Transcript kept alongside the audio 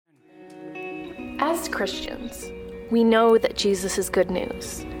As Christians, we know that Jesus is good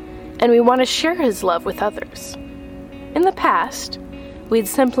news, and we want to share his love with others. In the past, we'd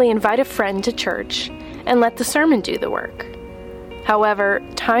simply invite a friend to church and let the sermon do the work. However,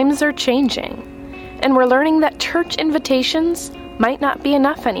 times are changing, and we're learning that church invitations might not be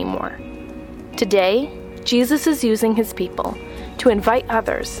enough anymore. Today, Jesus is using his people to invite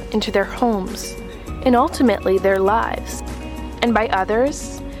others into their homes and ultimately their lives. And by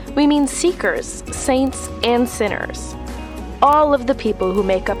others, we mean seekers, saints, and sinners, all of the people who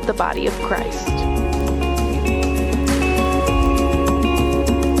make up the body of Christ.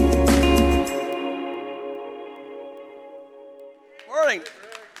 Good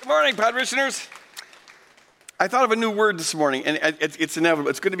morning, parishioners. I thought of a new word this morning, and it's inevitable.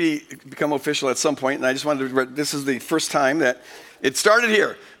 It's going to become official at some point, and I just wanted to, this is the first time that it started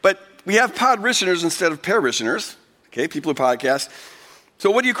here. But we have parishioners instead of parishioners, okay, people who podcast. So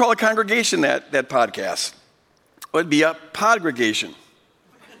what do you call a congregation that podcasts? Well, it'd be a podgregation.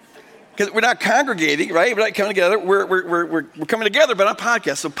 Because we're not congregating, right? We're not coming together. We're coming together, but on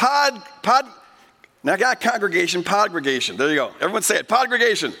podcast. So now I got congregation, podgregation. There you go. Everyone say it,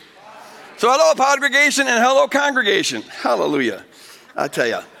 podgregation. So hello, podgregation, and hello, congregation. Hallelujah. I tell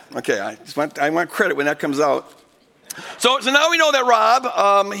you. Okay, I want credit when that comes out. So now we know that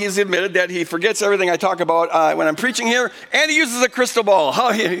Rob, he's admitted that he forgets everything I talk about when I'm preaching here, and he uses a crystal ball.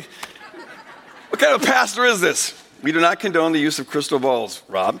 What kind of pastor is this? We do not condone the use of crystal balls,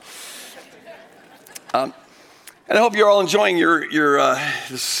 Rob. And I hope you're all enjoying your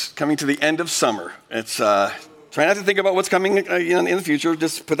this coming to the end of summer. It's try not to think about what's coming in the future.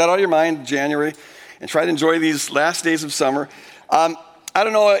 Just put that out of your mind, January, and try to enjoy these last days of summer. I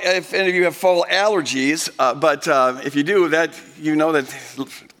don't know if any of you have fall allergies, but if you do, that you know that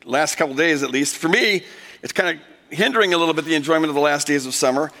last couple days, at least for me, it's kind of hindering a little bit the enjoyment of the last days of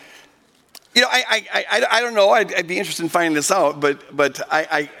summer. You know, I don't know. I'd be interested in finding this out, but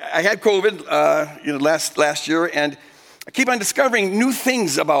I had COVID, last year, and I keep on discovering new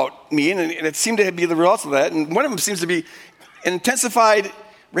things about me, and it seemed to be the result of that. And one of them seems to be an intensified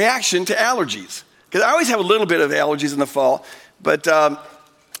reaction to allergies, because I always have a little bit of allergies in the fall, but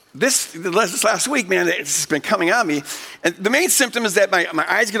this last week, man, it's been coming on me. And the main symptom is that my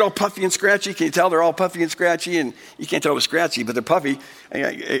eyes get all puffy and scratchy. Can you tell they're all puffy and scratchy? And you can't tell they're scratchy, but they're puffy.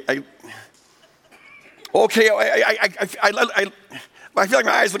 I feel like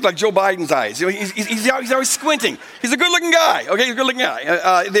my eyes look like Joe Biden's eyes. You know, he's always squinting. He's a good-looking guy. Okay, he's a good-looking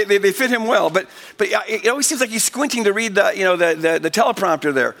guy. They fit him well, but it always seems like he's squinting to read the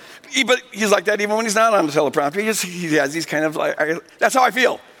teleprompter there. But he's like that even when he's not on the teleprompter. He has these kind of like, that's how I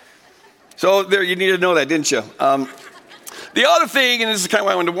feel. So there, you needed to know that, didn't you? The other thing, and this is kind of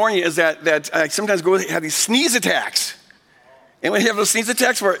why I wanted to warn you, is that I sometimes have these sneeze attacks. And when you have those sneeze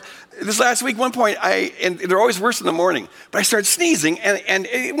attacks, this last week, one point, and they're always worse in the morning, but I started sneezing, and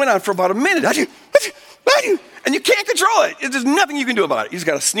it went on for about a minute. And you can't control it. There's nothing you can do about it. You just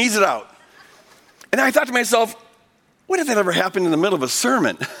got to sneeze it out. And I thought to myself, what if that ever happened in the middle of a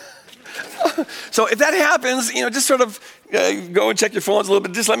sermon? So if that happens, just sort of go and check your phones a little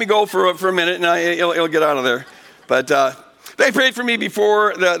bit. Just let me go for a minute, and it'll get out of there. But they prayed for me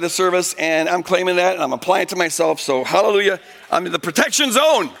before the service, and I'm claiming that, and I'm applying it to myself. So hallelujah, I'm in the protection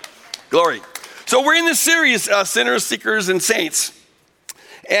zone. Glory. So we're in this series, Sinners, Seekers, and Saints.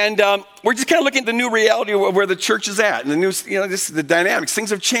 And we're just kind of looking at the new reality of where the church is at. And the new, this is the dynamics. Things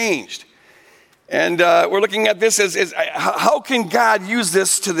have changed. And we're looking at this as how can God use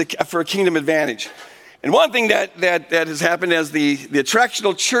this for a kingdom advantage? And one thing that has happened as the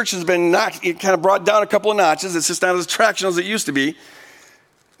attractional church has been kind of brought down a couple of notches. It's just not as attractional as it used to be.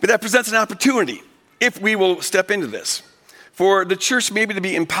 But that presents an opportunity, if we will step into this, for the church maybe to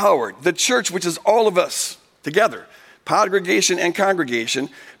be empowered. The church, which is all of us together, podgregation and congregation,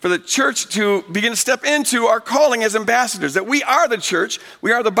 for the church to begin to step into our calling as ambassadors, that we are the church,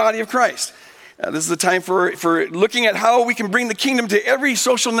 we are the body of Christ. This is the time for looking at how we can bring the kingdom to every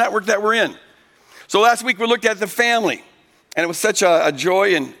social network that we're in. So last week we looked at the family, and it was such a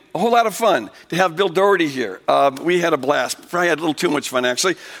joy and a whole lot of fun to have Bill Doherty here. We had a blast. Probably had a little too much fun,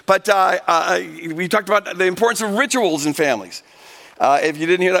 actually. But we talked about the importance of rituals in families. If you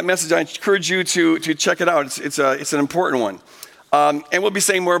didn't hear that message, I encourage you to check it out. It's an important one. And we'll be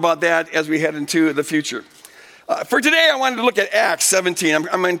saying more about that as we head into the future. For today, I wanted to look at Acts 17.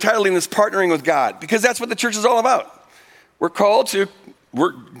 I'm entitling this Partnering with God, because that's what the church is all about. We're called to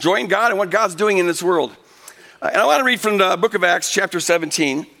join God and what God's doing in this world. And I want to read from the book of Acts, chapter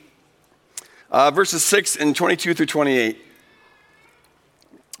 17, verses 6 and 22 through 28.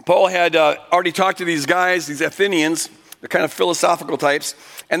 Paul had already talked to these guys, these Athenians. They're kind of philosophical types.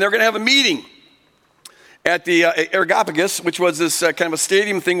 And they're going to have a meeting. at the Areopagus, which was this kind of a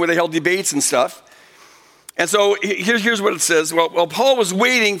stadium thing where they held debates and stuff. And so here's what it says. Well, while Paul was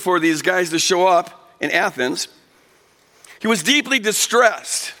waiting for these guys to show up in Athens, he was deeply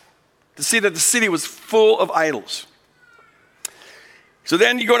distressed to see that the city was full of idols. So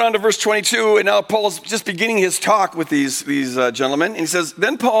then you go down to verse 22, and now Paul's just beginning his talk with these gentlemen. And he says,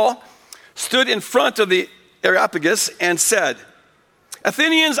 then Paul stood in front of the Areopagus and said,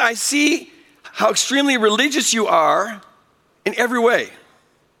 Athenians, I see how extremely religious you are in every way.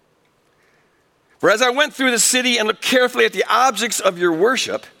 For as I went through the city and looked carefully at the objects of your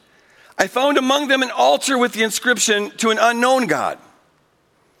worship, I found among them an altar with the inscription, to an unknown God.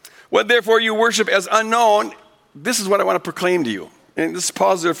 What therefore you worship as unknown, this is what I want to proclaim to you. And just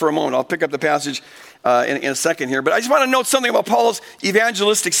pause there for a moment. I'll pick up the passage in a second here. But I just want to note something about Paul's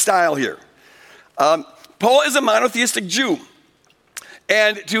evangelistic style here. Paul is a monotheistic Jew.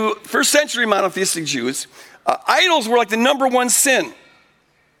 And to first century monotheistic Jews, idols were like the number one sin.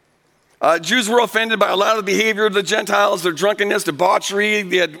 Jews were offended by a lot of the behavior of the Gentiles, their drunkenness, debauchery,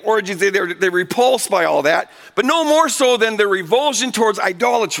 they had orgies, they were repulsed by all that, but no more so than their revulsion towards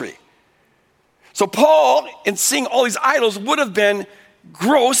idolatry. So Paul, in seeing all these idols, would have been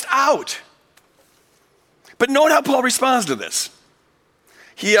grossed out. But note how Paul responds to this.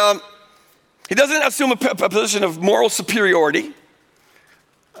 He doesn't assume a position of moral superiority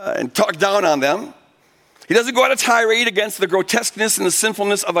and talk down on them. He doesn't go on a tirade against the grotesqueness and the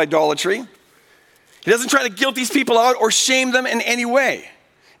sinfulness of idolatry. He doesn't try to guilt these people out or shame them in any way.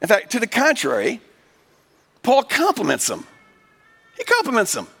 In fact, to the contrary, Paul compliments them. He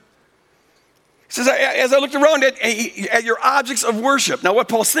compliments them. He says, as I looked around at your objects of worship. Now what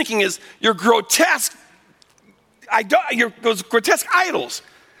Paul's thinking is your grotesque idols.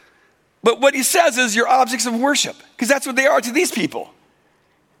 But what he says is your objects of worship, because that's what they are to these people.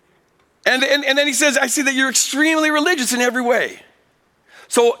 And then he says, I see that you're extremely religious in every way.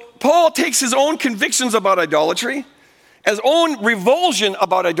 So Paul takes his own convictions about idolatry, his own revulsion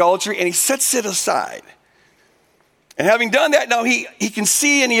about idolatry, and he sets it aside. And having done that, now he can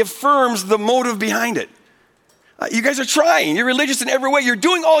see and he affirms the motive behind it. You guys are trying. You're religious in every way. You're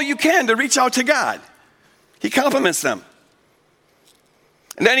doing all you can to reach out to God. He compliments them.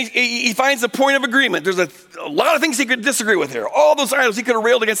 And then he finds a point of agreement. There's a lot of things he could disagree with here. All those idols, he could have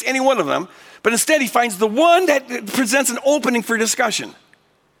railed against any one of them. But instead, he finds the one that presents an opening for discussion.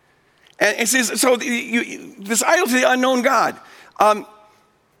 And he says, so this idol to the unknown God.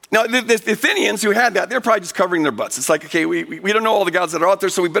 Now, the Athenians who had that, they're probably just covering their butts. It's like, okay, we don't know all the gods that are out there,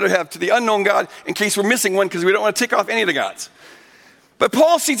 so we better have to the unknown God in case we're missing one, because we don't want to tick off any of the gods. But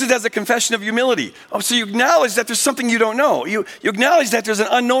Paul sees it as a confession of humility. So you acknowledge that there's something you don't know. You acknowledge that there's an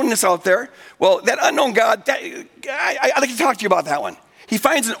unknownness out there. Well, that unknown God, I'd like to talk to you about that one. He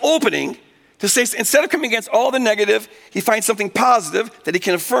finds an opening to say, instead of coming against all the negative, he finds something positive that he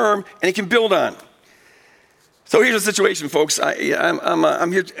can affirm and he can build on. So here's the situation, folks.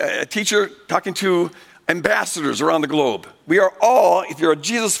 I'm here, a teacher talking to ambassadors around the globe. We are all, if you're a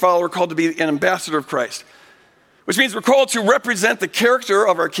Jesus follower, called to be an ambassador of Christ. Which means we're called to represent the character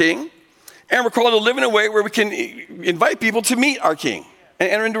of our King, and we're called to live in a way where we can invite people to meet our King and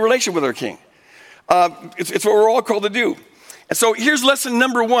enter into a relationship with our King. It's what we're all called to do. And so here's lesson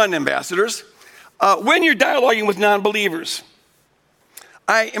number one, ambassadors. When you're dialoguing with non-believers,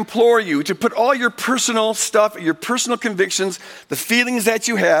 I implore you to put all your personal stuff, your personal convictions, the feelings that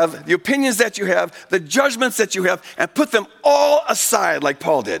you have, the opinions that you have, the judgments that you have, and put them all aside like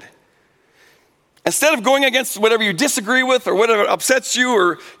Paul did. Instead of going against whatever you disagree with or whatever upsets you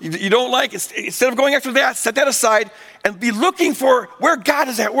or you don't like, instead of going after that, set that aside and be looking for where God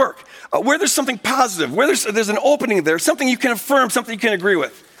is at work, where there's something positive, where there's an opening there, something you can affirm, something you can agree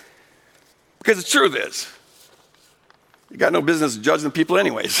with. Because the truth is, you got no business judging people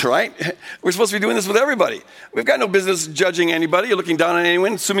anyways, right? We're supposed to be doing this with everybody. We've got no business judging anybody or looking down on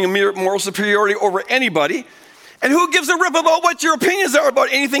anyone, assuming a mere moral superiority over anybody. And who gives a rip about what your opinions are about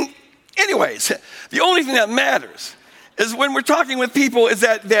anything anyways? The only thing that matters is when we're talking with people is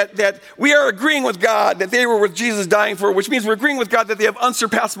that we are agreeing with God that they were with Jesus dying for, which means we're agreeing with God that they have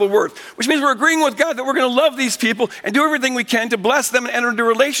unsurpassable worth, which means we're agreeing with God that we're going to love these people and do everything we can to bless them and enter into a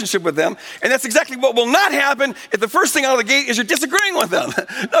relationship with them. And that's exactly what will not happen if the first thing out of the gate is you're disagreeing with them.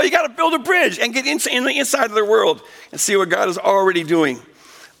 No, you got to build a bridge and get in the inside of their world and see what God is already doing.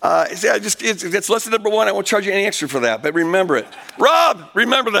 It's lesson number one. I won't charge you any extra for that, but remember it. Rob,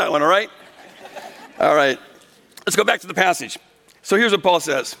 remember that one, all right? All right. Let's go back to the passage. So here's what Paul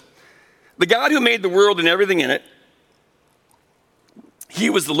says. The God who made the world and everything in it,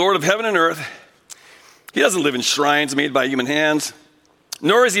 he was the Lord of heaven and earth. He doesn't live in shrines made by human hands,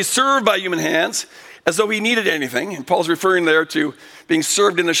 nor is he served by human hands. as though he needed anything. And Paul's referring there to being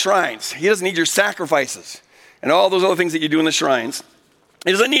served in the shrines. He doesn't need your sacrifices and all those other things that you do in the shrines.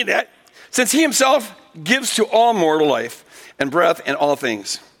 He doesn't need that, since he himself gives to all mortal life and breath and all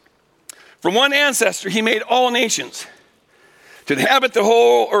things. From one ancestor, he made all nations to inhabit the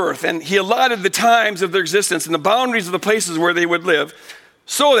whole earth, and he allotted the times of their existence and the boundaries of the places where they would live,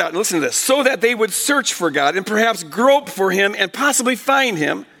 so that, listen to this, so that they would search for God and perhaps grope for him and possibly find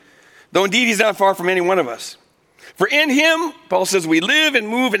him, though indeed he's not far from any one of us. For in him, Paul says, we live and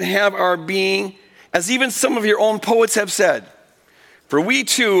move and have our being, as even some of your own poets have said, for we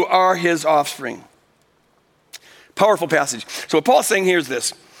too are his offspring. Powerful passage. So what Paul's saying here is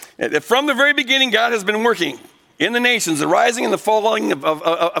this, that from the very beginning, God has been working in the nations, the rising and the falling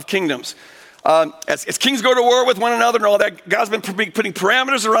of kingdoms. As kings go to war with one another and all that, God's been putting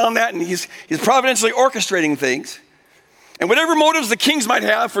parameters around that, and he's providentially orchestrating things. And whatever motives the kings might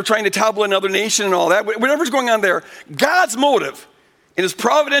have for trying to topple another nation and all that, whatever's going on there, God's motive in his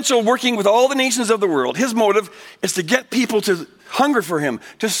providential working with all the nations of the world, his motive is to get people to hunger for him,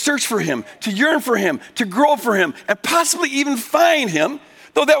 to search for him, to yearn for him, to grow for him, and possibly even find him,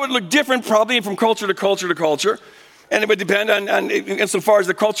 though that would look different probably from culture to culture to culture. And it would depend on insofar as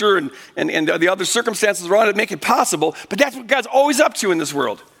the culture and the other circumstances around it make it possible. But that's what God's always up to in this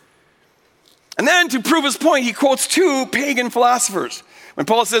world. And then to prove his point, he quotes two pagan philosophers. When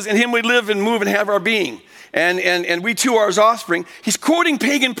Paul says, in him we live and move and have our being. And we too are his offspring. He's quoting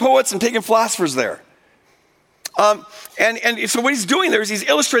pagan poets and pagan philosophers there. And so what he's doing there is he's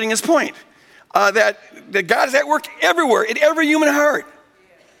illustrating his point. That God is at work everywhere, in every human heart.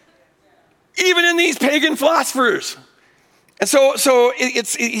 Even in these pagan philosophers. And so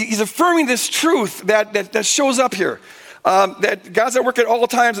he's affirming this truth that shows up here. That God's at work at all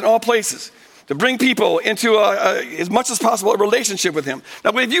times and all places to bring people into, as much as possible, a relationship with him.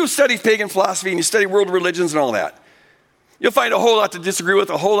 Now, if you study pagan philosophy and you study world religions and all that, you'll find a whole lot to disagree with,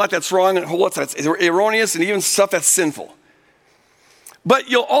 a whole lot that's wrong, and a whole lot that's erroneous, and even stuff that's sinful. But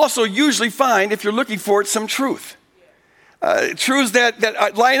you'll also usually find, if you're looking for it, some truth. Truths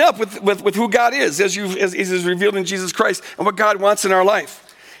that line up with who God is, as is revealed in Jesus Christ, and what God wants in our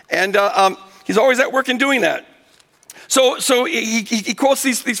life. And he's always at work in doing that. So he quotes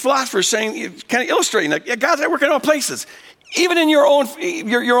these philosophers saying, kind of illustrating that God's at work in all places, even in your own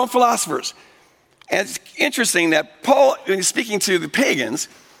philosophers. And it's interesting that Paul, when he's speaking to the pagans,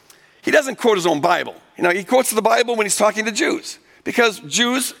 he doesn't quote his own Bible. He quotes the Bible when he's talking to Jews, because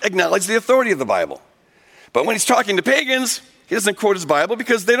Jews acknowledge the authority of the Bible. But when he's talking to pagans, he doesn't quote his Bible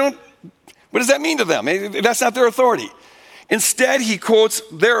because they don't, what does that mean to them? That's not their authority. Instead, he quotes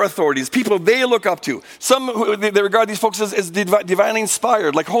their authorities, people they look up to. Some, they regard these folks as divinely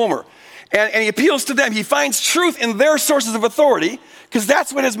inspired, like Homer. And he appeals to them. He finds truth in their sources of authority because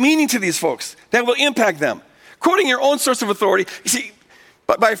that's what has meaning to these folks. That will impact them. Quoting your own source of authority, you see,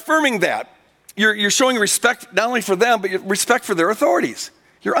 by affirming that, you're showing respect not only for them, but respect for their authorities.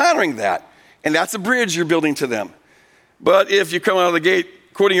 You're honoring that. And that's a bridge you're building to them. But if you come out of the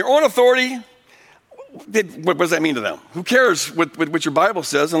gate quoting your own authority, what does that mean to them? Who cares what your Bible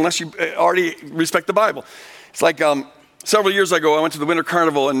says unless you already respect the Bible? It's like several years ago, I went to the Winter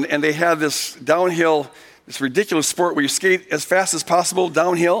Carnival, and they had this downhill, this ridiculous sport where you skate as fast as possible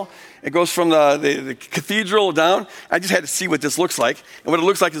downhill. It goes from the cathedral down. I just had to see what this looks like. And what it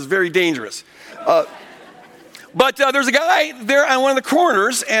looks like is very dangerous. But there's a guy there on one of the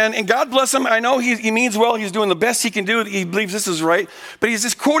corners, and God bless him. I know he means well. He's doing the best he can do. He believes this is right. But he's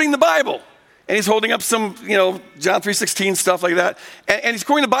just quoting the Bible. And he's holding up some, John 3:16, stuff like that. And he's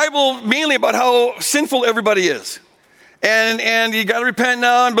quoting the Bible mainly about how sinful everybody is. And you got to repent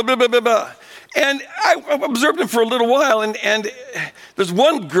now, and blah, blah, blah, blah, blah. And I observed him for a little while, and there's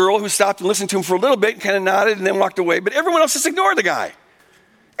one girl who stopped and listened to him for a little bit and kind of nodded and then walked away. But everyone else just ignored the guy.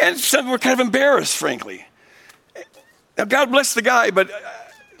 And some were kind of embarrassed, frankly. Now, God bless the guy, but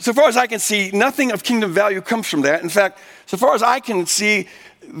so far as I can see, nothing of kingdom value comes from that. In fact, so far as I can see,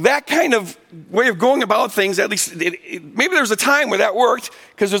 that kind of way of going about things, at least maybe there was a time where that worked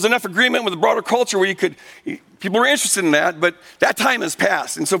because there's enough agreement with the broader culture where people were interested in that, but that time has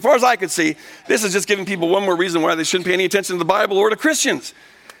passed. And so far as I could see, this is just giving people one more reason why they shouldn't pay any attention to the Bible or to Christians.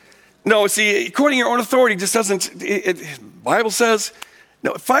 No, see, quoting your own authority just doesn't, Bible says,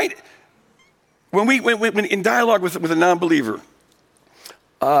 no, when in dialogue with a non-believer,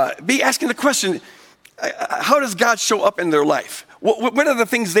 be asking the question, how does God show up in their life? What are the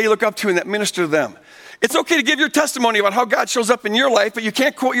things they look up to and that minister to them? It's okay to give your testimony about how God shows up in your life, but you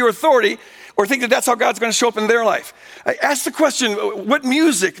can't quote your authority or think that that's how God's going to show up in their life. Ask the question, what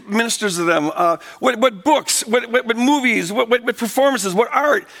music ministers to them? What books, what movies, what performances, what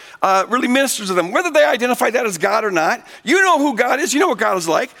art really ministers to them? Whether they identify that as God or not, you know who God is, you know what God is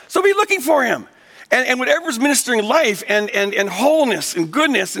like, so be looking for him. And whatever's ministering life and wholeness and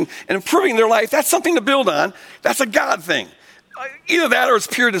goodness and improving their life, that's something to build on. That's a God thing. Either that or it's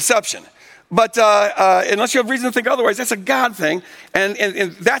pure deception. But unless you have reason to think otherwise, that's a God thing.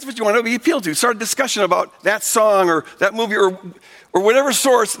 And that's what you want to be appealed to. Start a discussion about that song or that movie or whatever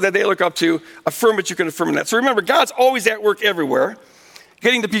source that they look up to. Affirm what you can affirm in that. So remember, God's always at work everywhere,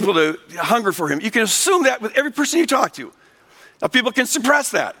 getting the people to hunger for him. You can assume that with every person you talk to. Now, people can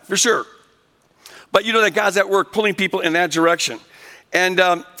suppress that, for sure. But you know that God's at work pulling people in that direction. And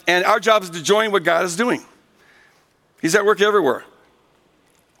our job is to join what God is doing. He's at work everywhere.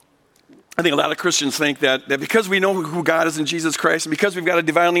 I think a lot of Christians think that because we know who God is in Jesus Christ, and because we've got a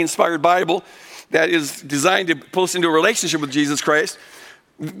divinely inspired Bible that is designed to pull us into a relationship with Jesus Christ,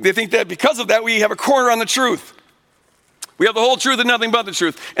 they think that because of that we have a corner on the truth. We have the whole truth and nothing but the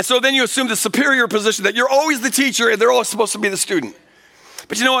truth. And so then you assume the superior position that you're always the teacher and they're always supposed to be the student.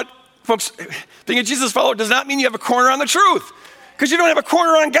 But you know what, folks? Being a Jesus follower does not mean you have a corner on the truth. Because you don't have a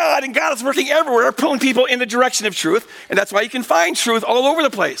corner on God, and God is working everywhere, pulling people in the direction of truth. And that's why you can find truth all over the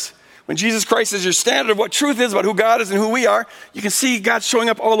place. When Jesus Christ is your standard of what truth is, about who God is and who we are, you can see God showing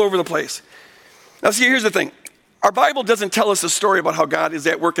up all over the place. Now see, here's the thing. Our Bible doesn't tell us a story about how God is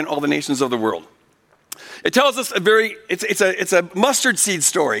at work in all the nations of the world. It tells us it's a mustard seed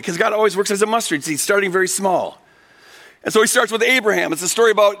story, because God always works as a mustard seed, starting very small. And so he starts with Abraham. It's a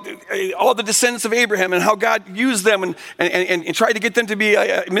story about all the descendants of Abraham and how God used them and tried to get them to be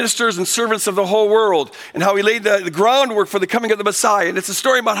ministers and servants of the whole world, and how he laid the groundwork for the coming of the Messiah. And it's a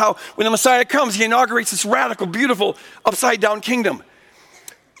story about how when the Messiah comes, he inaugurates this radical, beautiful, upside-down kingdom.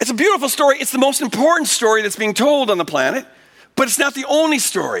 It's a beautiful story. It's the most important story that's being told on the planet, but it's not the only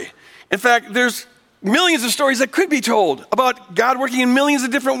story. In fact, there's millions of stories that could be told about God working in millions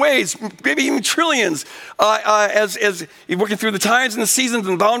of different ways, maybe even trillions, as he's working through the times and the seasons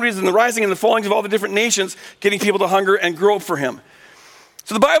and the boundaries and the rising and the fallings of all the different nations, getting people to hunger and grow for him.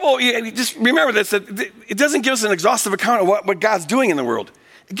 So the Bible, just remember this, that it doesn't give us an exhaustive account of what God's doing in the world.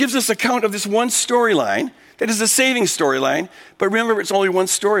 It gives us account of this one storyline that is a saving storyline, but remember, it's only one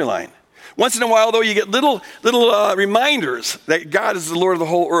storyline. Once in a while, though, you get little reminders that God is the Lord of the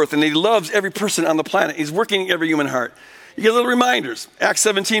whole earth and that he loves every person on the planet. He's working in every human heart. You get little reminders, Acts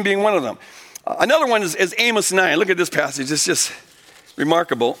 17 being one of them. Another one is Amos 9. Look at this passage. It's just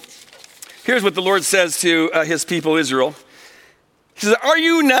remarkable. Here's what the Lord says to his people Israel. He says, "Are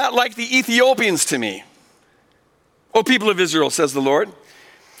you not like the Ethiopians to me, O people of Israel, says the Lord?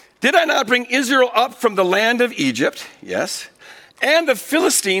 Did I not bring Israel up from the land of Egypt?" Yes. "And the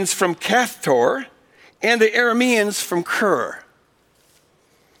Philistines from Caphtor, and the Arameans from Kir."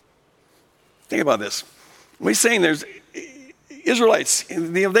 Think about this. What he's saying, there's Israelites,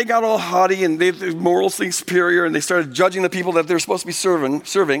 they got all haughty and they're morally superior, and they started judging the people that they're supposed to be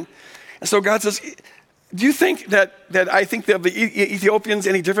serving. And so God says, do you think that I think of the Ethiopians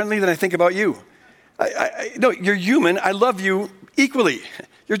any differently than I think about you? No, you're human. I love you equally.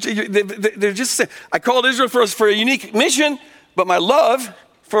 They're just, I called Israel for a unique mission, but my love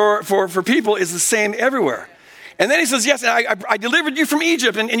for people is the same everywhere. And then he says, yes, I delivered you from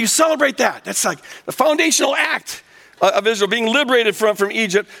Egypt, and you celebrate that. That's like the foundational act of Israel, being liberated from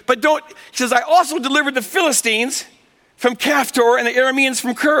Egypt. But he says, I also delivered the Philistines from Caphtor and the Arameans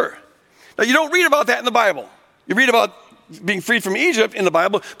from Kir. Now, you don't read about that in the Bible. You read about being freed from Egypt in the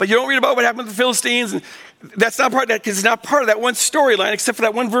Bible, but you don't read about what happened to the Philistines. And that's not part of that, because it's not part of that one storyline, except for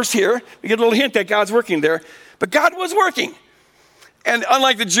that one verse here. We get a little hint that God's working there. But God was working. And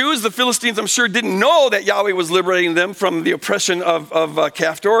unlike the Jews, the Philistines, I'm sure, didn't know that Yahweh was liberating them from the oppression of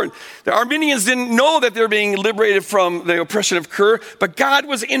Caphtor. And the Armenians didn't know that they were being liberated from the oppression of Kir, but God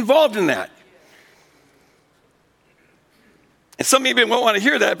was involved in that. And some maybe won't want to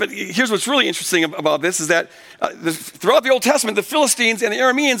hear that, but here's what's really interesting about this is that throughout the Old Testament, the Philistines and the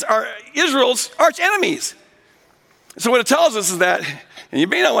Arameans are Israel's arch enemies. So what it tells us is that, and you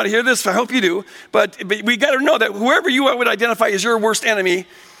may not want to hear this, I hope you do, but we got to know that whoever you would identify as your worst enemy,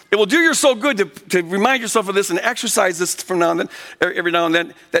 it will do your soul good to remind yourself of this and exercise this from now and then, every now and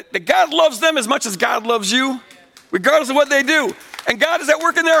then, that God loves them as much as God loves you, regardless of what they do. And God is at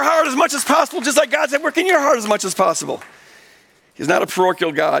work in their heart as much as possible, just like God's at work in your heart as much as possible. He's not a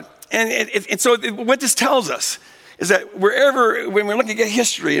parochial God. And so what this tells us is that when we're looking at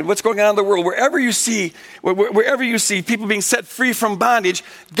history and what's going on in the world, wherever you see people being set free from bondage,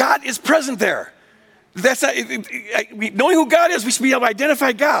 God is present there. That's not, knowing who God is, we should be able to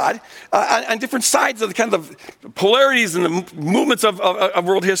identify God on different sides of the kind of polarities and the movements of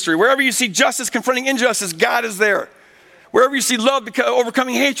world history. Wherever you see justice confronting injustice, God is there. Wherever you see love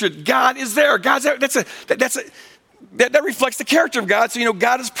overcoming hatred, God is there. God's there. That reflects the character of God. So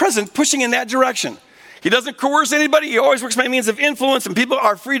God is present, pushing in that direction. He doesn't coerce anybody. He always works by means of influence, and people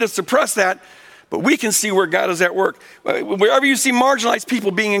are free to suppress that. But we can see where God is at work. Wherever you see marginalized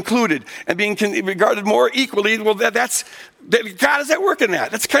people being included and being regarded more equally, well, God is at work in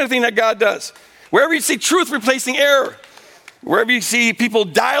that. That's the kind of thing that God does. Wherever you see truth replacing error, wherever you see people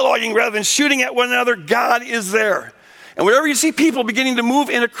dialoguing rather than shooting at one another, God is there. And wherever you see people beginning to move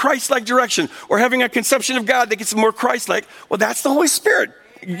in a Christ-like direction or having a conception of God that gets more Christ-like, well, that's the Holy Spirit.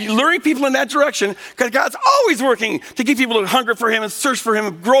 Luring people in that direction, because God's always working to get people to hunger for him and search for him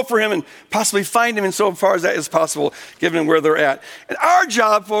and grow for him and possibly find him in so far as that is possible, given where they're at. And our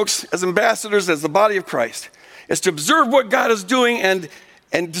job, folks, as ambassadors, as the body of Christ, is to observe what God is doing and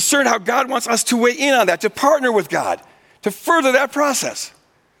discern how God wants us to weigh in on that, to partner with God, to further that process.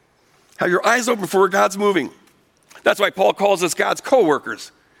 Have your eyes open for where God's moving. That's why Paul calls us God's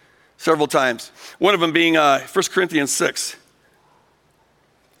co-workers several times. One of them being 1 Corinthians 6.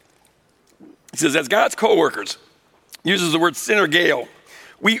 He says, as God's co-workers, uses the word synergeo,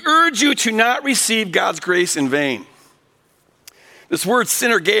 we urge you to not receive God's grace in vain. This word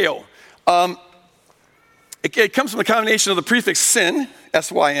synergeo, it comes from the combination of the prefix syn,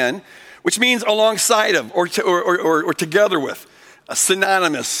 S-Y-N, which means alongside of or together with,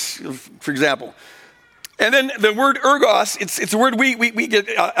 synonymous, for example. And then the word ergos, it's a word we get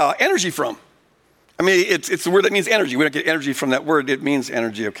energy from. I mean, it's the word that means energy. We don't get energy from that word. It means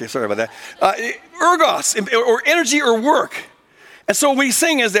energy. Okay, sorry about that. Ergos, or energy or work. And so what he's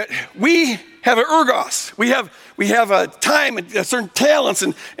saying is that we have an ergos. We have a time and certain talents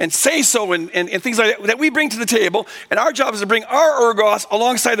and say-so and things like that we bring to the table. And our job is to bring our ergos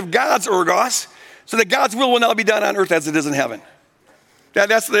alongside of God's ergos so that God's will now be done on earth as it is in heaven.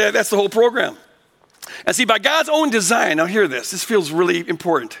 That's the whole program. And see, by God's own design, now hear this. This feels really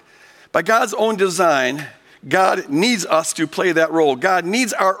important. By God's own design, God needs us to play that role. God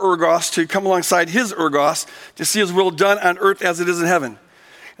needs our ergos to come alongside his ergos to see his will done on earth as it is in heaven.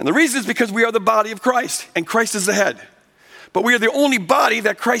 And the reason is because we are the body of Christ, and Christ is the head. But we are the only body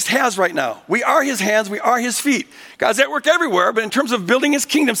that Christ has right now. We are his hands, we are his feet. God's at work everywhere, but in terms of building his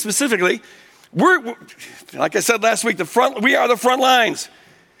kingdom specifically, we're like I said last week, we are the front lines.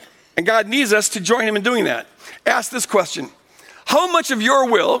 And God needs us to join him in doing that. Ask this question. How much of your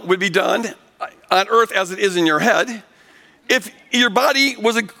will would be done on earth as it is in your head if your body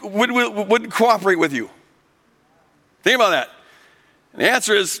wouldn't cooperate with you? Think about that. And the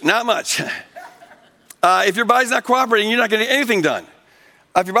answer is not much. If your body's not cooperating, you're not going to get anything done.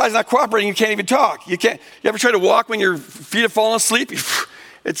 If your body's not cooperating, you can't even talk. You ever try to walk when your feet have fallen asleep?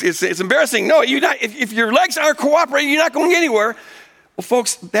 It's embarrassing. No, you're not. If your legs aren't cooperating, you're not going anywhere. Well,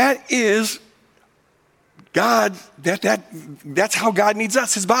 folks, that is God. That's how God needs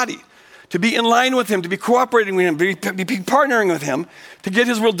us, his body, to be in line with him, to be cooperating with him, to be partnering with him, to get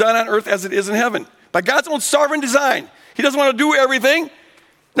his will done on earth as it is in heaven. By God's own sovereign design. He doesn't want to do everything.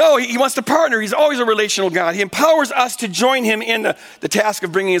 No, he wants to partner. He's always a relational God. He empowers us to join him in the task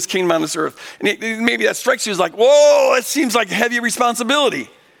of bringing his kingdom on this earth. And maybe that strikes you as like, whoa, it seems like a heavy responsibility.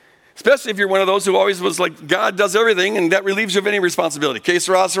 Especially if you're one of those who always was like, God does everything, and that relieves you of any responsibility. Que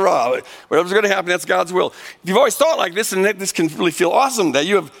sera, sera. Whatever's going to happen, that's God's will. If you've always thought like this, and this can really feel awesome that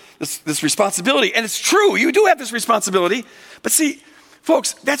you have this responsibility. And it's true, you do have this responsibility. But see,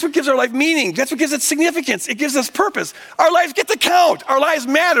 folks, that's what gives our life meaning. That's what gives it significance. It gives us purpose. Our lives get to count. Our lives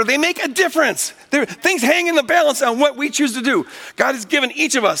matter. They make a difference. Things hang in the balance on what we choose to do. God has given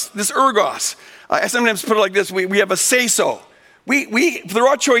each of us this ergos. I sometimes put it like this. We have a say-so. Through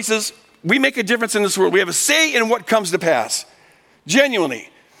our choices, we make a difference in this world. We have a say in what comes to pass, genuinely.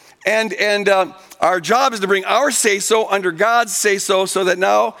 And our job is to bring our say-so under God's say-so so that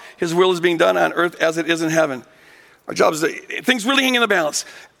now his will is being done on earth as it is in heaven. Our job is things really hang in the balance.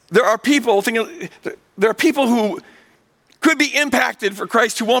 There are people who could be impacted for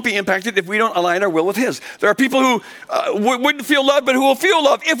Christ who won't be impacted if we don't align our will with his. There are people who wouldn't feel love, but who will feel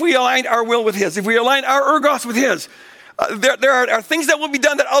love if we align our will with his, if we align our ergos with his. There are things that will be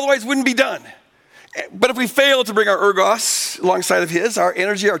done that otherwise wouldn't be done. But if we fail to bring our ergos alongside of his, our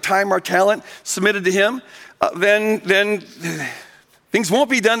energy, our time, our talent submitted to him, then things won't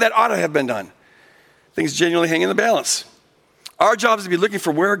be done that ought to have been done. Things genuinely hang in the balance. Our job is to be looking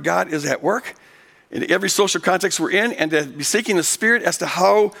for where God is at work in every social context we're in, and to be seeking the Spirit as to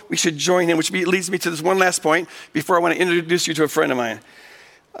how we should join Him, which leads me to this one last point before I want to introduce you to a friend of mine.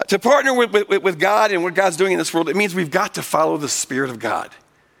 To partner with God and what God's doing in this world, it means we've got to follow the Spirit of God.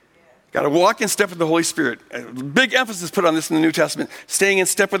 Got to walk in step with the Holy Spirit. Big emphasis put on this in the New Testament, staying in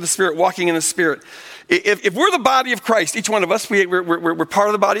step with the Spirit, walking in the Spirit. If we're the body of Christ, each one of us, we're part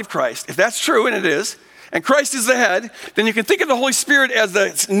of the body of Christ. If that's true, and it is, and Christ is the head, then you can think of the Holy Spirit as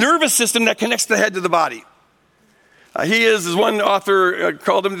the nervous system that connects the head to the body. He is, as one author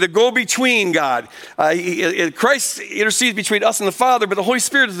called him, the go-between God. Christ intercedes between us and the Father, but the Holy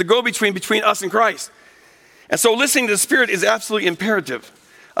Spirit is the go-between between us and Christ. And so listening to the Spirit is absolutely imperative.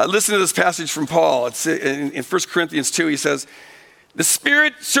 Listen to this passage from Paul. It's in 1 Corinthians 2. He says, the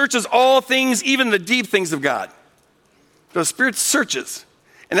Spirit searches all things, even the deep things of God. The Spirit searches.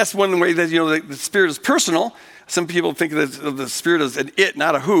 And that's one way that, the Spirit is personal. Some people think of the Spirit as an it,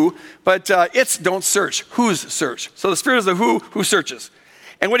 not a who. But it's don't search. Who's search? So the Spirit is the who searches.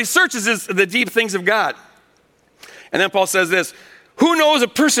 And what he searches is the deep things of God. And then Paul says this, who knows a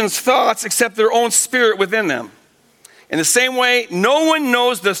person's thoughts except their own spirit within them? In the same way, no one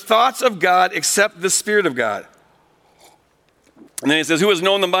knows the thoughts of God except the Spirit of God. And then he says, who has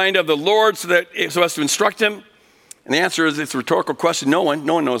known the mind of the Lord so as to instruct him? And the answer is, it's a rhetorical question. No one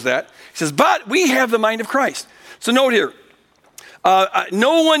knows that. He says, but we have the mind of Christ. So note here,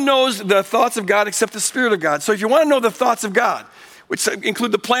 no one knows the thoughts of God except the Spirit of God. So if you want to know the thoughts of God, which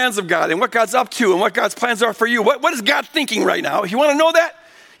include the plans of God and what God's up to and what God's plans are for you, what is God thinking right now? If you want to know that,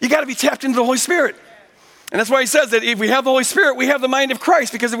 you got to be tapped into the Holy Spirit. And that's why he says that if we have the Holy Spirit, we have the mind of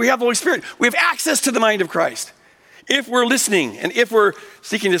Christ, because if we have the Holy Spirit, we have access to the mind of Christ. If we're listening and if we're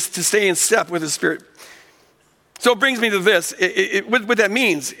seeking to stay in step with the Spirit. So it brings me to this, what that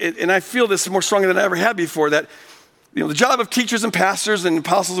means, and I feel this more strongly than I ever had before, that the job of teachers and pastors and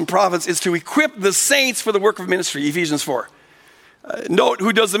apostles and prophets is to equip the saints for the work of ministry, Ephesians 4. Note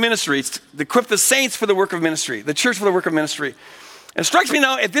who does the ministry. It's to equip the saints for the work of ministry, the church for the work of ministry. It strikes me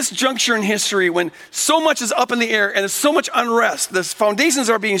now at this juncture in history when so much is up in the air and there's so much unrest. The foundations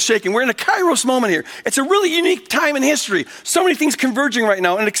are being shaken. We're in a Kairos moment here. It's a really unique time in history. So many things converging right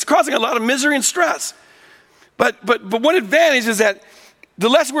now, and it's causing a lot of misery and stress. But one advantage is that the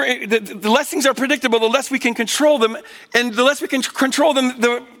less things are predictable, the less we can control them. And the less we can control them,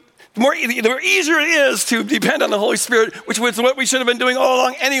 the more easier it is to depend on the Holy Spirit, which was what we should have been doing all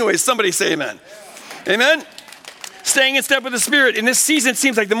along anyway. Somebody say amen. Amen? Staying in step with the Spirit. In this season, it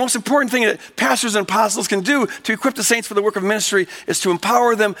seems like the most important thing that pastors and apostles can do to equip the saints for the work of ministry is to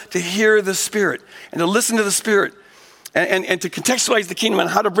empower them to hear the Spirit and to listen to the Spirit and to contextualize the kingdom and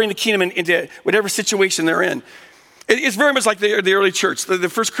how to bring the kingdom into whatever situation they're in. It's very much like the early church, the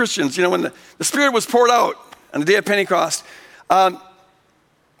first Christians. When the Spirit was poured out on the day of Pentecost,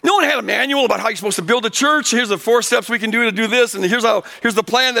 no one had a manual about how you're supposed to build a church. Here's the 4 steps we can do to do this, and here's the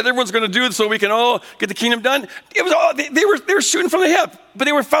plan that everyone's going to do so we can all get the kingdom done. It was all, they were shooting from the hip, but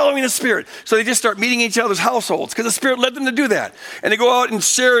they were following the Spirit. So they just start meeting each other's households because the Spirit led them to do that. And they go out and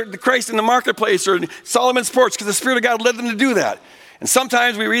share the Christ in the marketplace or in Solomon's porch because the Spirit of God led them to do that. And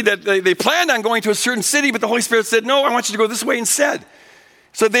sometimes we read that they planned on going to a certain city, but the Holy Spirit said, no, I want you to go this way instead.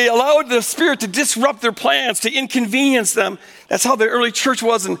 So they allowed the Spirit to disrupt their plans, to inconvenience them. That's how the early church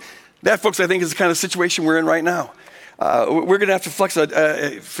was. And that, folks, I think is the kind of situation we're in right now. We're going to have to flex.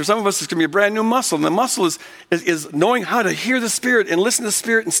 For some of us, it's going to be a brand new muscle. And the muscle is knowing how to hear the Spirit and listen to the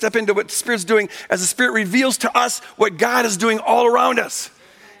Spirit and step into what the Spirit's doing as the Spirit reveals to us what God is doing all around us.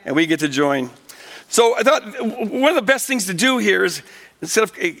 And we get to join. So I thought one of the best things to do here is, instead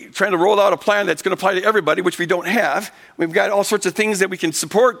of trying to roll out a plan that's going to apply to everybody, which we don't have, we've got all sorts of things that we can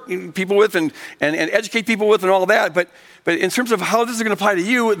support people with and educate people with and all that. But in terms of how this is going to apply to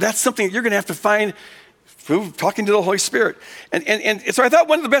you, that's something that you're going to have to find through talking to the Holy Spirit. And so I thought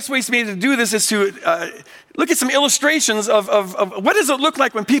one of the best ways for me to do this is to look at some illustrations of what does it look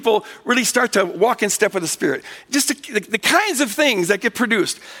like when people really start to walk in step with the Spirit. Just the kinds of things that get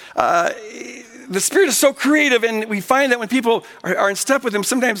produced. The Spirit is so creative, and we find that when people are in step with Him,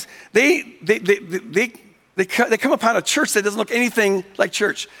 sometimes they come upon a church that doesn't look anything like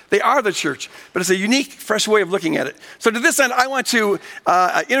church. They are the church, but it's a unique, fresh way of looking at it. So to this end, I want to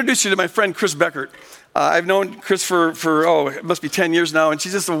introduce you to my friend Chris Beckert. I've known Chris for it must be 10 years now, and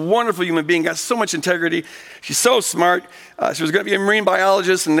she's just a wonderful human being, got so much integrity. She's so smart. She was going to be a marine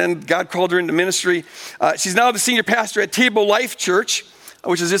biologist, and then God called her into ministry. She's now the senior pastor at Table Life Church,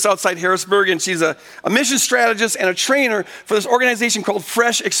 which is just outside Harrisburg, and she's a mission strategist and a trainer for this organization called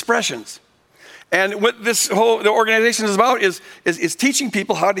Fresh Expressions. And what the organization is about is teaching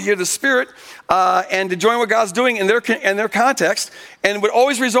people how to hear the Spirit and to join what God's doing in their context. And what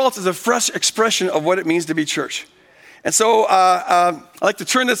always results is a fresh expression of what it means to be church. And so I'd like to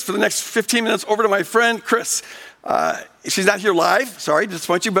turn this for the next 15 minutes over to my friend, Chris. She's not here live, sorry to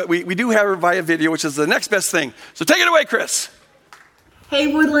disappoint you, but we do have her via video, which is the next best thing. So take it away, Chris. Hey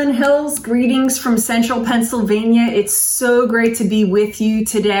Woodland Hills, greetings from central Pennsylvania. It's so great to be with you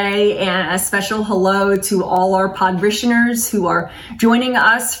today, and a special hello to all our podvisioners who are joining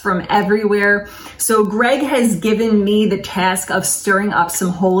us from everywhere. So Greg has given me the task of stirring up some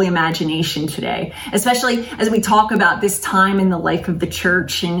holy imagination today, especially as we talk about this time in the life of the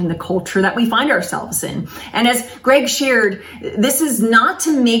church and in the culture that we find ourselves in. And as Greg shared, this is not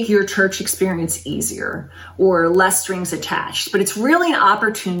to make your church experience easier or less strings attached, but it's really an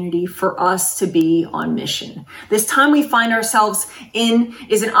opportunity for us to be on mission. This time we find ourselves in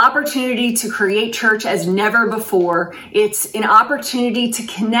is an opportunity to create church as never before. It's an opportunity to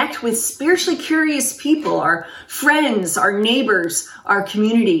connect with spiritually curious people, our friends, our neighbors, our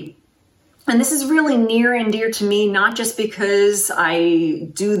community. And this is really near and dear to me, not just because I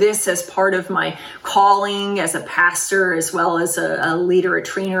do this as part of my calling as a pastor, as well as a leader, a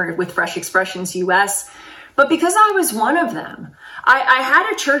trainer with Fresh Expressions US, but because I was one of them. I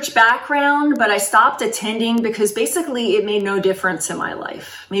had a church background, but I stopped attending because basically it made no difference in my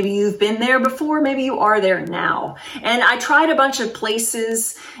life. Maybe you've been there before, maybe you are there now. And I tried a bunch of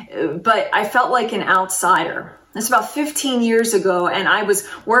places, but I felt like an outsider. It's about 15 years ago, and I was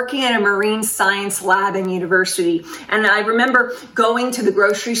working at a marine science lab in university. And I remember going to the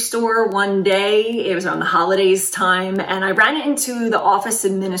grocery store one day, it was on the holidays time, and I ran into the office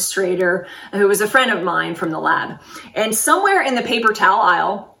administrator, who was a friend of mine from the lab. And somewhere in the paper towel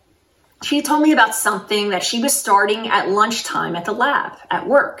aisle, she told me about something that she was starting at lunchtime at the lab, at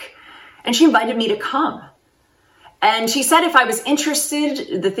work. And she invited me to come. And she said if I was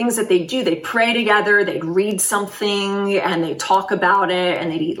interested, the things that they do, they'd pray together, they'd read something, and they'd talk about it,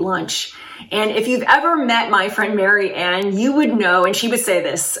 and they'd eat lunch. And if you've ever met my friend Mary Ann, you would know, and she would say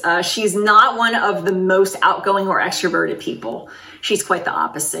this, she's not one of the most outgoing or extroverted people. She's quite the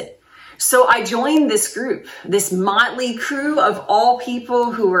opposite. So I joined this group, this motley crew of all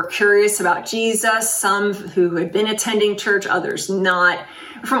people who were curious about Jesus, some who had been attending church, others not,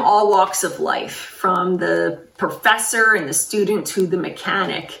 from all walks of life, from the professor and the student to the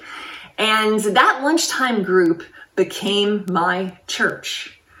mechanic. And that lunchtime group became my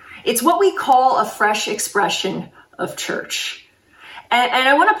church. It's what we call a fresh expression of church. And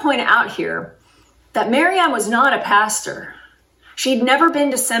I want to point out here that Mary Ann was not a pastor. She'd never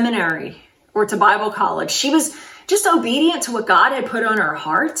been to seminary or to Bible college. She was just obedient to what God had put on her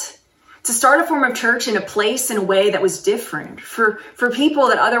heart to start a form of church in a place, in a way that was different for people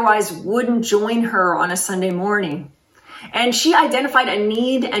that otherwise wouldn't join her on a Sunday morning. And she identified a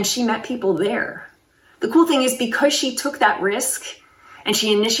need and she met people there. The cool thing is, because she took that risk and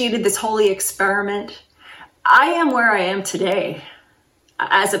she initiated this holy experiment, I am where I am today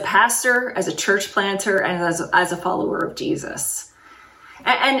as a pastor, as a church planter, and as a follower of Jesus.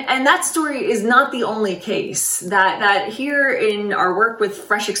 And that story is not the only case. That here in our work with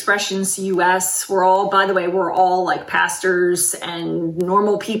Fresh Expressions US, we're all like pastors and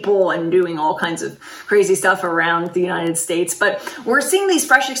normal people and doing all kinds of crazy stuff around the United States. But we're seeing these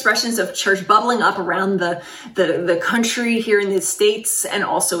fresh expressions of church bubbling up around the country here in the States and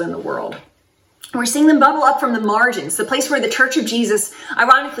also in the world. We're seeing them bubble up from the margins, the place where the Church of Jesus,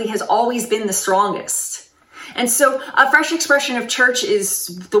 ironically, has always been the strongest. And so a fresh expression of church is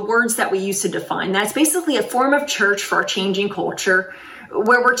the words that we use to define. That's basically a form of church for our changing culture,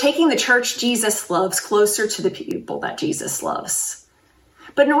 where we're taking the church Jesus loves closer to the people that Jesus loves.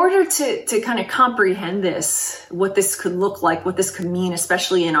 But in order to kind of comprehend this, what this could look like, what this could mean,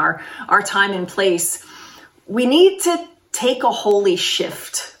 especially in our time and place, we need to take a holy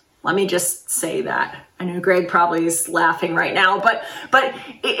shift. Let me just say that. I know Greg probably is laughing right now, but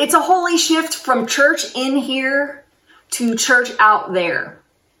it's a holy shift from church in here to church out there.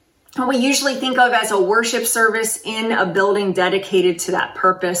 What we usually think of as a worship service in a building dedicated to that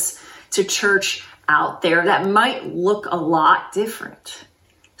purpose, to church out there, that might look a lot different.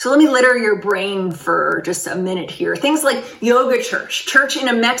 So let me litter your brain for just a minute here. Things like yoga church, church in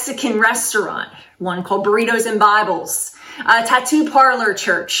a Mexican restaurant, one called Burritos and Bibles, a tattoo parlor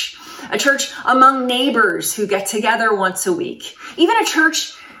church, a church among neighbors who get together once a week, even a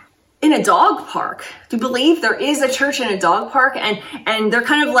church in a dog park. Do you believe there is a church in a dog park? And they're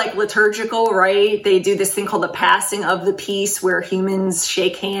kind of like liturgical, right? They do this thing called the passing of the peace, where humans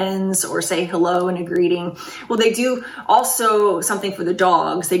shake hands or say hello in a greeting. Well, they do also something for the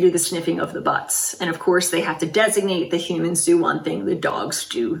dogs. They do the sniffing of the butts. And of course, they have to designate the humans do one thing, the dogs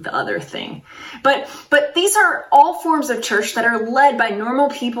do the other thing. But these are all forms of church that are led by normal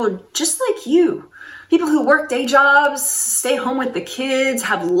people just like you. People who work day jobs, stay home with the kids,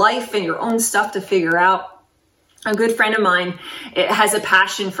 have life and your own stuff to figure out. A good friend of mine has a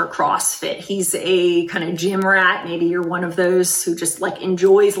passion for CrossFit. He's a kind of gym rat. Maybe you're one of those who just like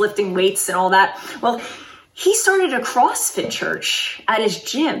enjoys lifting weights and all that. Well, he started a CrossFit church at his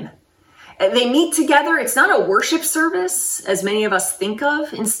gym. They meet together. It's not a worship service, as many of us think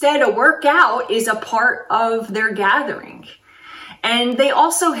of. Instead, a workout is a part of their gathering. And they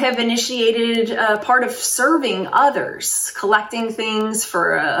also have initiated a part of serving others, collecting things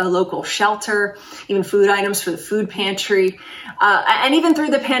for a local shelter, even food items for the food pantry. And even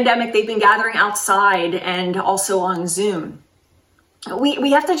through the pandemic, they've been gathering outside and also on Zoom.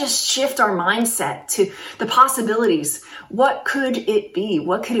 We have to just shift our mindset to the possibilities. What could it be?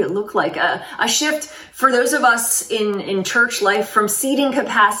 What could it look like? A shift for those of us in church life from seating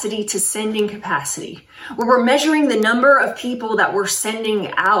capacity to sending capacity, where we're measuring the number of people that we're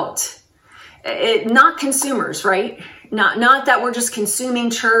sending out. Not consumers, right? Not that we're just consuming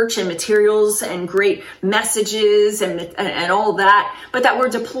church and materials and great messages and all that, but that we're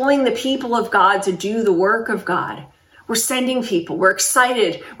deploying the people of God to do the work of God. We're sending people. We're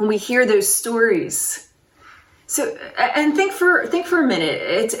excited when we hear those stories. So, and think for a minute.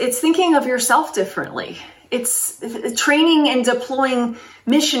 It's thinking of yourself differently. It's training and deploying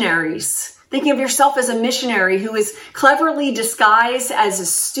missionaries. Thinking of yourself as a missionary who is cleverly disguised as a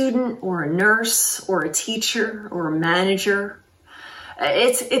student or a nurse or a teacher or a manager.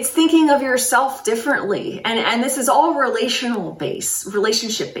 It's thinking of yourself differently. And this is all relationship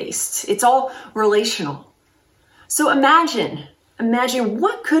based. It's all relational. So imagine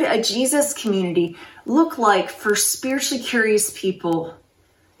what could a Jesus community look like for spiritually curious people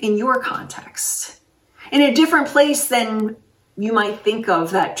in your context, in a different place than you might think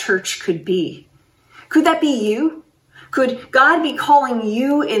of that church could be. Could that be you? Could God be calling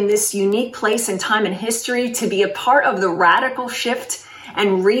you in this unique place and time in history to be a part of the radical shift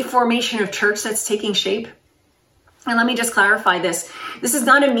and reformation of church that's taking shape? And let me just clarify this. This is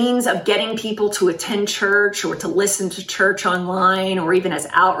not a means of getting people to attend church or to listen to church online or even as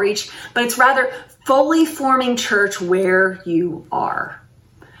outreach, but it's rather fully forming church where you are.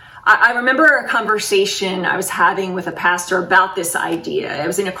 I remember a conversation I was having with a pastor about this idea. I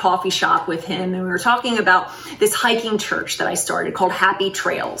was in a coffee shop with him and we were talking about this hiking church that I started called Happy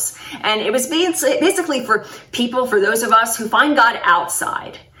Trails. And it was basically for people, for those of us who find God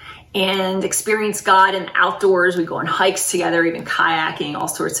outside and experience God in outdoors. We go on hikes together, even kayaking, all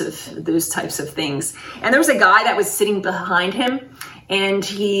sorts of those types of things. And there was a guy that was sitting behind him, and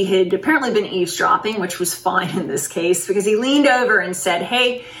he had apparently been eavesdropping, which was fine in this case, because he leaned over and said,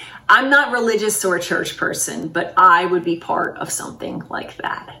 "Hey, I'm not religious or a church person, but I would be part of something like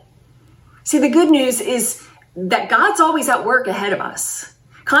that." See, the good news is that God's always at work ahead of us.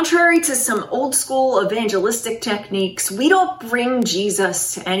 Contrary to some old school evangelistic techniques, we don't bring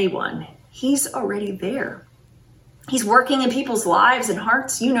Jesus to anyone. He's already there. He's working in people's lives and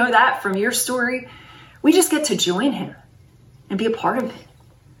hearts. You know that from your story. We just get to join him and be a part of it.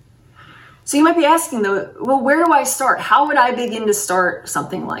 So you might be asking though, well, where do I start? How would I begin to start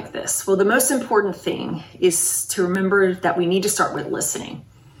something like this? Well, the most important thing is to remember that we need to start with listening.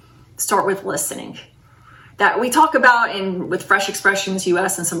 Start with listening. That we talk about with Fresh Expressions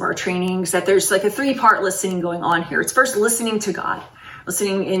US and some of our trainings, that there's like a 3-part listening going on here. It's first listening to God,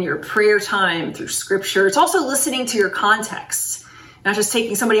 listening in your prayer time through scripture. It's also listening to your context, not just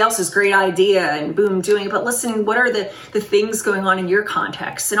taking somebody else's great idea and boom, doing it, but listening, what are the things going on in your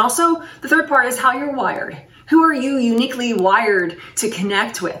context? And also the third part is how you're wired. Who are you uniquely wired to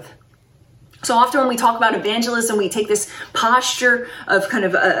connect with? So often when we talk about evangelism, we take this posture of kind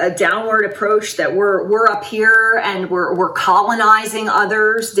of a downward approach that we're up here and we're colonizing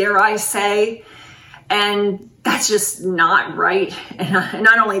others, dare I say. And that's just not right. And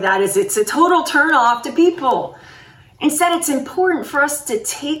not only that, it's a total turnoff to people. Instead, it's important for us to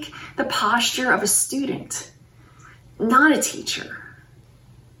take the posture of a student, not a teacher.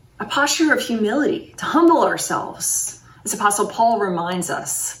 A posture of humility, to humble ourselves, as Apostle Paul reminds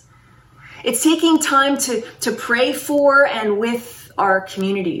us. It's taking time to pray for and with our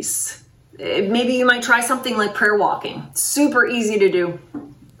communities. Maybe you might try something like prayer walking. Super easy to do.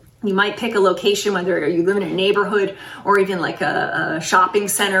 You might pick a location, whether you live in a neighborhood or even like a shopping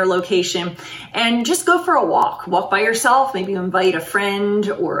center location, and just go for a walk. Walk by yourself, maybe invite a friend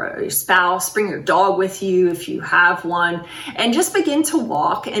or a spouse, bring your dog with you if you have one, and just begin to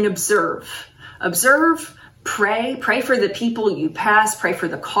walk and observe. Observe, pray for the people you pass, pray for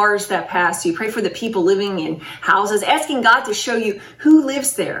the cars that pass you, pray for the people living in houses, asking God to show you who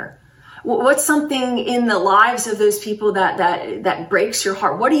lives there. What's something in the lives of those people that breaks your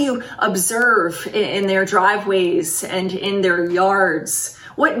heart? What do you observe in their driveways and in their yards?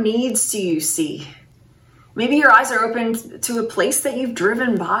 What needs do you see? Maybe your eyes are open to a place that you've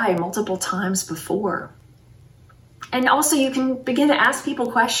driven by multiple times before. And also you can begin to ask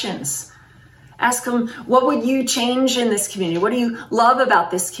people questions. Ask them, what would you change in this community? What do you love about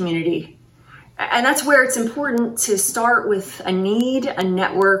this community? And that's where it's important to start with a need, a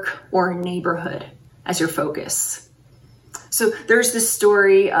network, or a neighborhood as your focus. So there's this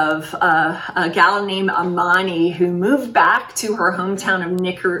story of a gal named Amani who moved back to her hometown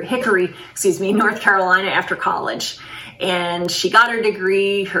of Hickory, North Carolina after college. And she got her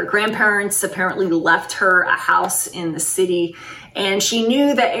degree. Her grandparents apparently left her a house in the city. And she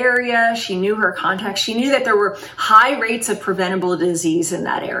knew the area, she knew her contacts, she knew that there were high rates of preventable disease in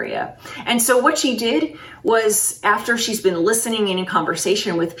that area. And so what she did was, after she's been listening and in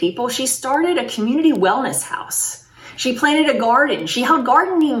conversation with people, she started a community wellness house. She planted a garden. She held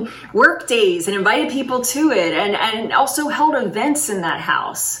gardening work days and invited people to it, and also held events in that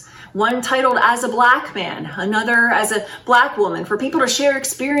house. One titled As a Black Man, another as a Black woman, for people to share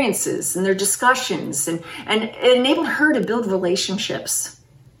experiences and their discussions, and it enabled her to build relationships.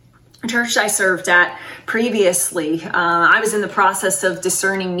 A church I served at previously, I was in the process of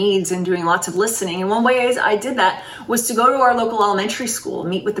discerning needs and doing lots of listening. And one way I did that was to go to our local elementary school,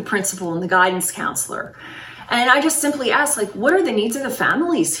 meet with the principal and the guidance counselor. And I just simply asked, what are the needs of the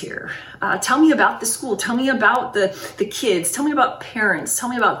families here? Tell me about the school. Tell me about the kids. Tell me about parents. Tell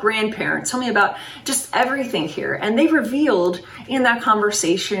me about grandparents. Tell me about just everything here. And they revealed in that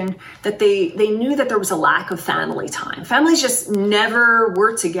conversation that they knew that there was a lack of family time. Families just never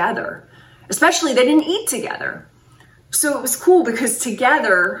were together. Especially they didn't eat together. So it was cool because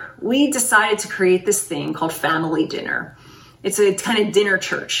together we decided to create this thing called Family Dinner. It's a kind of dinner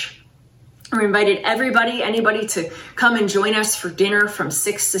church. We invited anybody to come and join us for dinner from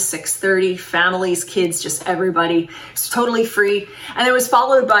 6 to 6:30, families, kids, just everybody. It's totally free. And it was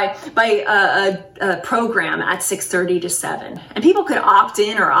followed by a program at 6:30 to 7. And people could opt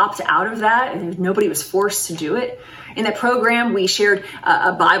in or opt out of that, and nobody was forced to do it. In that program, we shared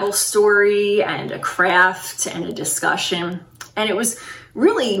a Bible story and a craft and a discussion. And it was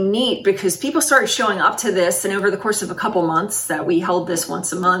really neat because people started showing up to this, and over the course of a couple months that we held this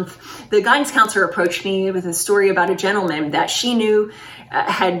once a month, the guidance counselor approached me with a story about a gentleman that she knew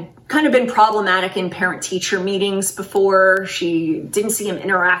had kind of been problematic in parent-teacher meetings before. She didn't see him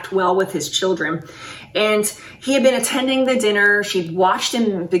interact well with his children. And he had been attending the dinner. She'd watched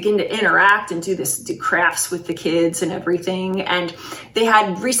him begin to interact and do crafts with the kids and everything. And they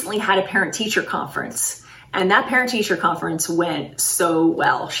had recently had a parent-teacher conference. And that parent-teacher conference went so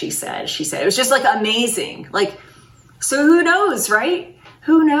well, she said. It was just amazing. So who knows, right?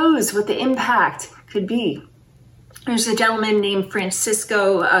 Who knows what the impact could be? There's a gentleman named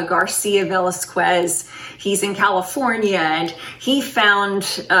Francisco Garcia Velasquez. He's in California, and he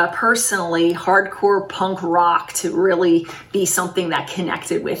found personally hardcore punk rock to really be something that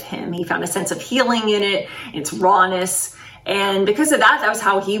connected with him. He found a sense of healing in it, its rawness. And because of that was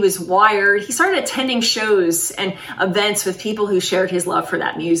how he was wired. He started attending shows and events with people who shared his love for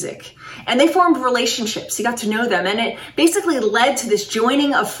that music. And they formed relationships. He got to know them. And it basically led to this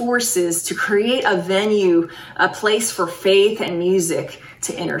joining of forces to create a venue, a place for faith and music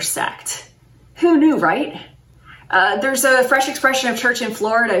to intersect. Who knew, right? There's a Fresh Expression of Church in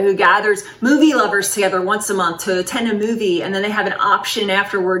Florida who gathers movie lovers together once a month to attend a movie, and then they have an option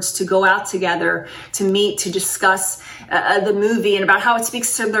afterwards to go out together to meet, to discuss the movie and about how it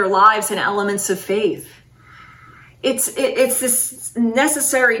speaks to their lives and elements of faith. It's this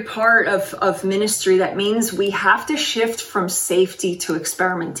necessary part of ministry that means we have to shift from safety to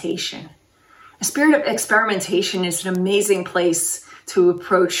experimentation. A spirit of experimentation is an amazing place to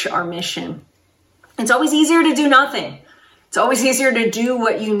approach our mission. It's always easier to do nothing. It's always easier to do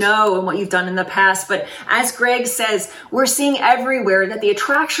what you know and what you've done in the past. But as Greg says, we're seeing everywhere that the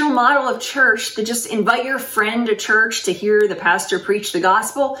attractional model of church, to just invite your friend to church to hear the pastor preach the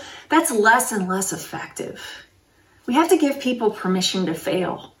gospel, that's less and less effective. We have to give people permission to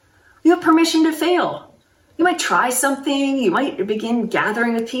fail. You have permission to fail. You might try something. You might begin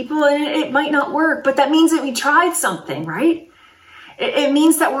gathering with people and it might not work, but that means that we tried something, right? It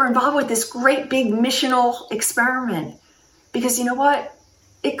means that we're involved with this great big missional experiment. Because you know what?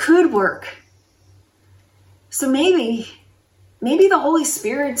 It could work. So maybe the Holy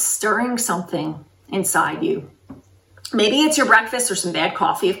Spirit's stirring something inside you. Maybe it's your breakfast or some bad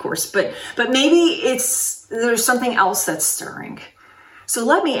coffee, of course, but maybe there's something else that's stirring. So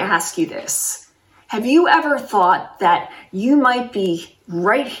let me ask you this. Have you ever thought that you might be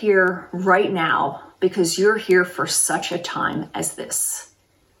right here, right now, because you're here for such a time as this?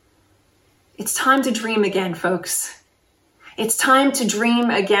 It's time to dream again, folks. It's time to dream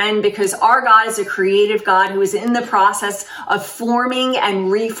again, because our God is a creative God who is in the process of forming and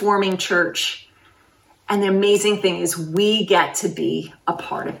reforming church. And the amazing thing is we get to be a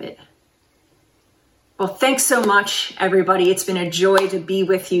part of it. Well, thanks so much, everybody. It's been a joy to be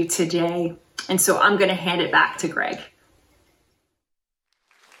with you today. And so I'm going to hand it back to Greg.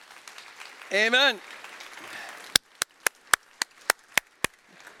 Amen.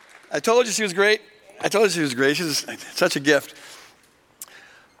 I told you she was great. She's such a gift.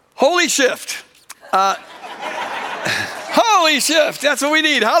 Holy shift. Holy shift. That's what we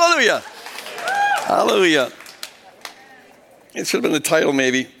need. Hallelujah. Hallelujah. It should have been the title,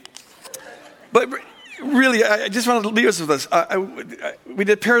 maybe. But really, I just want to leave us with this. We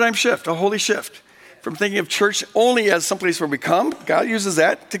did paradigm shift, a holy shift. From thinking of church only as someplace where we come. God uses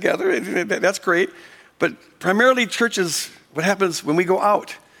that together. That's great. But primarily, church is what happens when we go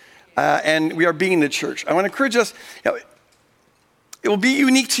out. And we are being the church. I want to encourage us. It will be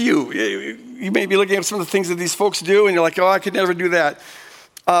unique to you. You may be looking at some of the things that these folks do, and you're like, oh, I could never do that.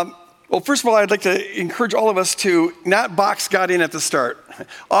 Well, first of all, I'd like to encourage all of us to not box God in at the start.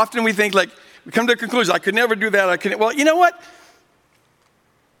 Often we think, like, we come to a conclusion, I could never do that. Well, you know what?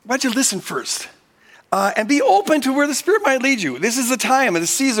 Why'd you listen first? And be open to where the Spirit might lead you. This is the time and the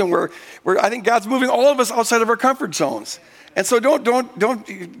season where I think God's moving all of us outside of our comfort zones. And so don't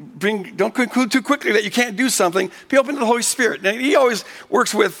conclude too quickly that you can't do something. Be open to the Holy Spirit. Now, He always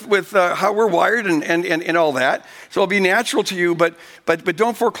works with how we're wired and all that. So it'll be natural to you, but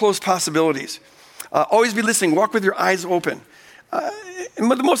don't foreclose possibilities. Always be listening. Walk with your eyes open. And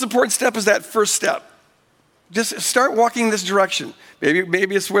the most important step is that first step. Just start walking this direction.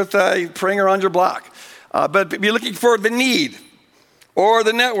 Maybe it's with praying around your block. But be looking for the need or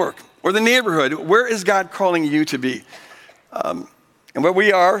the network or the neighborhood. Where is God calling you to be? And what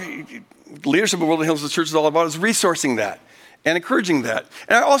we are, leadership of Woodland Hills, the church is all about, is resourcing that and encouraging that.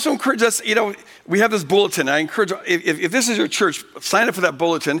 And I also encourage us, we have this bulletin. I encourage, if this is your church, sign up for that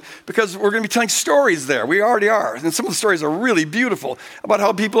bulletin, because we're going to be telling stories there. We already are. And some of the stories are really beautiful about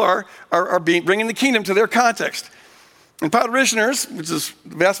how people are bringing the kingdom to their context. And parishioners, which is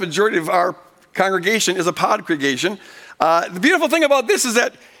the vast majority of our congregation, is a pod congregation. The beautiful thing about this is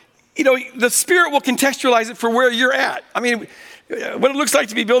that the Spirit will contextualize it for where you're at. I mean, what it looks like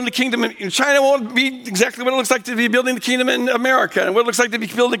to be building the kingdom in China won't be exactly what it looks like to be building the kingdom in America. And what it looks like to be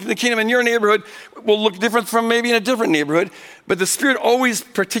building the kingdom in your neighborhood will look different from maybe in a different neighborhood. But the Spirit always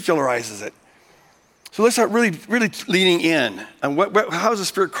particularizes it. So let's start really, really leaning in on how is the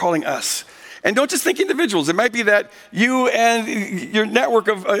Spirit calling us? And don't just think individuals. It might be that you and your network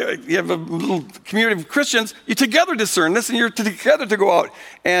of, you have a little community of Christians, you together discern this, and you're together to go out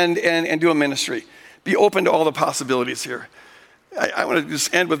and do a ministry. Be open to all the possibilities here. I want to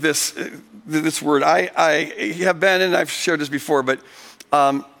just end with this word. I have been, and I've shared this before, but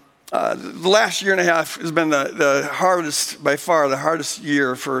the last year and a half has been the hardest, by far the hardest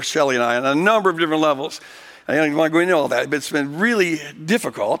year for Shelley and I on a number of different levels. I don't even want to go into all that, but it's been really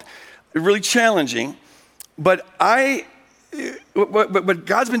difficult. Really challenging, but what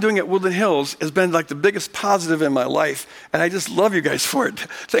God's been doing at Woodland Hills has been like the biggest positive in my life, and I just love you guys for it.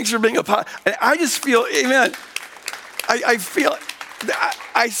 Thanks for being a part. And I just feel, amen, I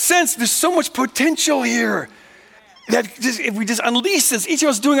sense there's so much potential here that if we just unleash this, each of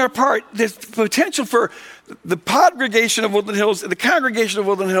us doing our part, there's potential for the congregation of Woodland Hills, the congregation of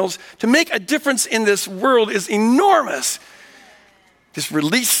Woodland Hills, to make a difference in this world is enormous. Just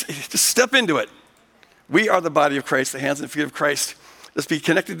release, just step into it. We are the body of Christ, the hands and feet of Christ. Let's be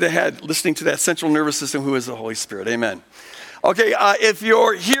connected to the head, listening to that central nervous system who is the Holy Spirit. Amen. Okay, if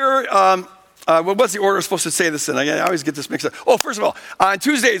you're here, what's the order supposed to say this in? I always get this mixed up. Oh, first of all, on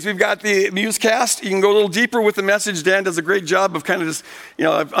Tuesdays, we've got the Musecast. You can go a little deeper with the message. Dan does a great job of kind of just,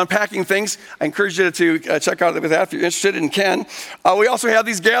 unpacking things. I encourage you to check out with that if you're interested and can. We also have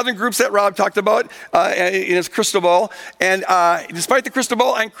these gathering groups that Rob talked about in his crystal ball. And despite the crystal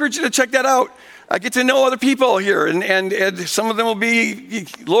ball, I encourage you to check that out. get to know other people here, and some of them will be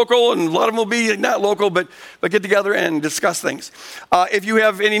local, and a lot of them will be not local, but get together and discuss things. If you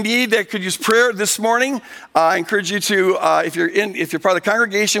have any need that could use prayer this morning, I encourage you to, if you're part of the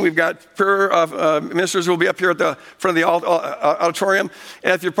congregation, we've got prayer ministers who will be up here at the front of the auditorium.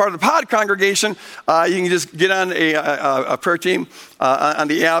 And if you're part of the pod congregation, you can just get on a prayer team on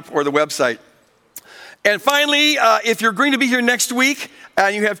the app or the website. And finally, if you're going to be here next week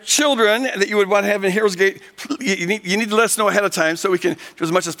and you have children that you would want to have in Heroes Gate, you need to let us know ahead of time so we can do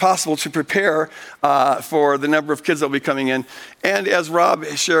as much as possible to prepare for the number of kids that will be coming in. And as Rob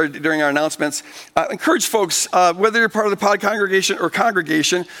shared during our announcements, encourage folks, whether you're part of the pod congregation or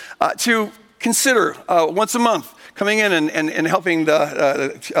congregation, to consider once a month coming in and helping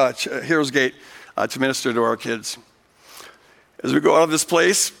the Heroes Gate to minister to our kids. As we go out of this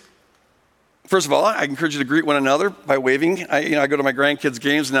place, first of all, I encourage you to greet one another by waving. I go to my grandkids'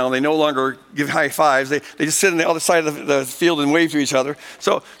 games now, and they no longer give high fives. They just sit on the other side of the field and wave to each other.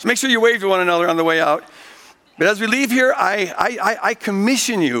 So make sure you wave to one another on the way out. But as we leave here, I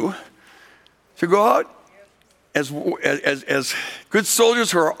commission you to go out as good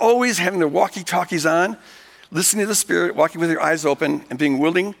soldiers who are always having their walkie-talkies on, listening to the Spirit, walking with your eyes open, and being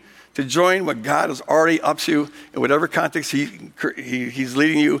willing to join what God is already up to in whatever context He's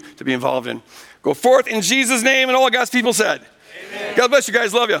leading you to be involved in. Go forth in Jesus' name, and all God's people said. Amen. God bless you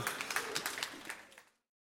guys. Love you.